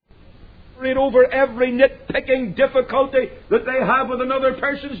separate over every nitpicking difficulty that they have with another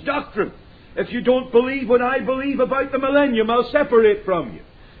person's doctrine. If you don't believe what I believe about the millennium, I'll separate from you.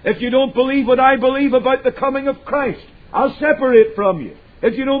 If you don't believe what I believe about the coming of Christ, I'll separate from you.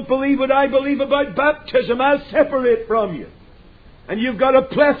 If you don't believe what I believe about baptism, I'll separate from you. And you've got a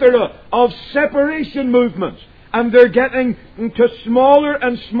plethora of separation movements. And they're getting to smaller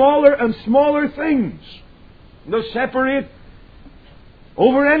and smaller and smaller things. They'll separate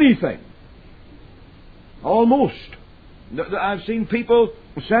over anything. Almost. I've seen people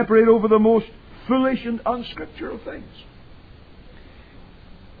separate over the most foolish and unscriptural things.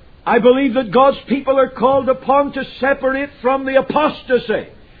 I believe that God's people are called upon to separate from the apostasy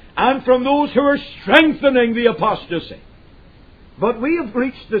and from those who are strengthening the apostasy. But we have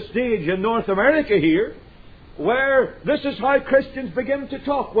reached the stage in North America here where this is how Christians begin to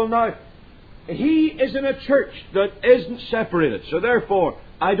talk. Well, now, he is in a church that isn't separated, so therefore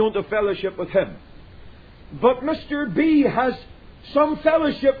I don't have fellowship with him. But Mr. B has some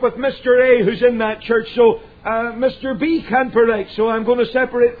fellowship with Mr. A who's in that church, so Mr. B can't partake, so I'm going to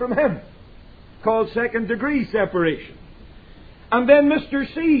separate from him. Called second degree separation. And then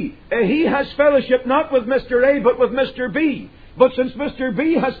Mr. C, he has fellowship not with Mr. A but with Mr. B. But since Mr.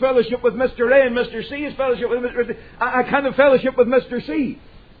 B has fellowship with Mr. A and Mr. C has fellowship with Mr. C, I can't have fellowship with Mr. C.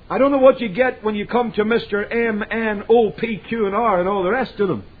 I don't know what you get when you come to Mr. M, N, O, P, Q, and R and all the rest of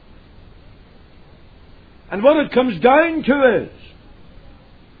them. And what it comes down to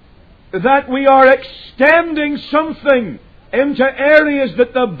is that we are extending something into areas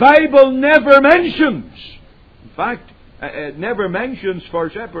that the Bible never mentions. In fact, it never mentions for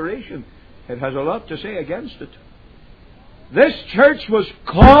separation. It has a lot to say against it. This church was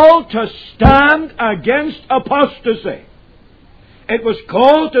called to stand against apostasy. It was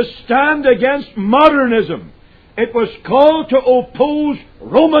called to stand against modernism. It was called to oppose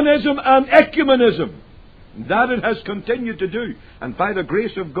Romanism and ecumenism. That it has continued to do. And by the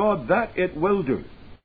grace of God, that it will do.